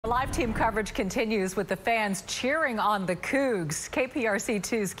live team coverage continues with the fans cheering on the Cougs.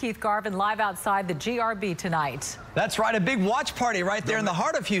 KPRC2's Keith Garvin live outside the GRB tonight. That's right, a big watch party right there in the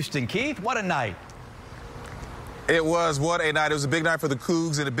heart of Houston. Keith, what a night. It was. What a night. It was a big night for the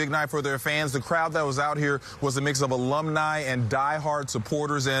Cougs and a big night for their fans. The crowd that was out here was a mix of alumni and diehard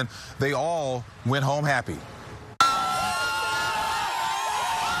supporters, and they all went home happy.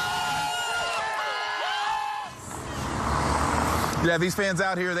 Yeah, these fans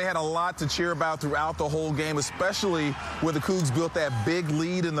out here, they had a lot to cheer about throughout the whole game, especially when the Cougs built that big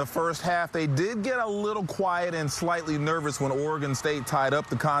lead in the first half. They did get a little quiet and slightly nervous when Oregon State tied up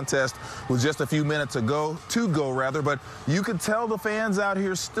the contest with just a few minutes to go, but you could tell the fans out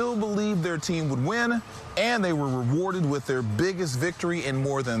here still believed their team would win, and they were rewarded with their biggest victory in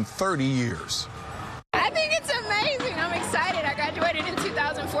more than 30 years. I think it's amazing. I'm excited. I graduated in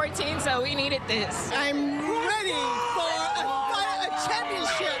 2014, so we needed this. I'm ready for a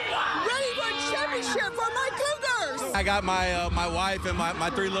championship. Ready for a championship for my Cougars. I got my wife and my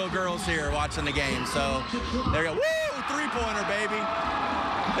three little girls here watching the game. So there you go. Woo! Three-pointer, baby.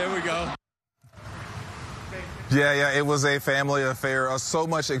 There we go. Yeah, it was a family affair. So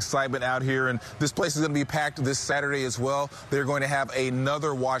much excitement out here, and this place is going to be packed this Saturday as well. They're going to have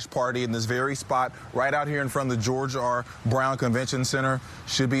another watch party in this very spot right out here in front of the George R. Brown Convention Center.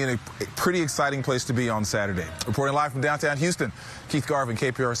 Should be a pretty exciting place to be on Saturday. Reporting live from downtown Houston, Keith Garvin,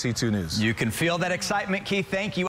 KPRC 2 News. You can feel that excitement, Keith. Thank you.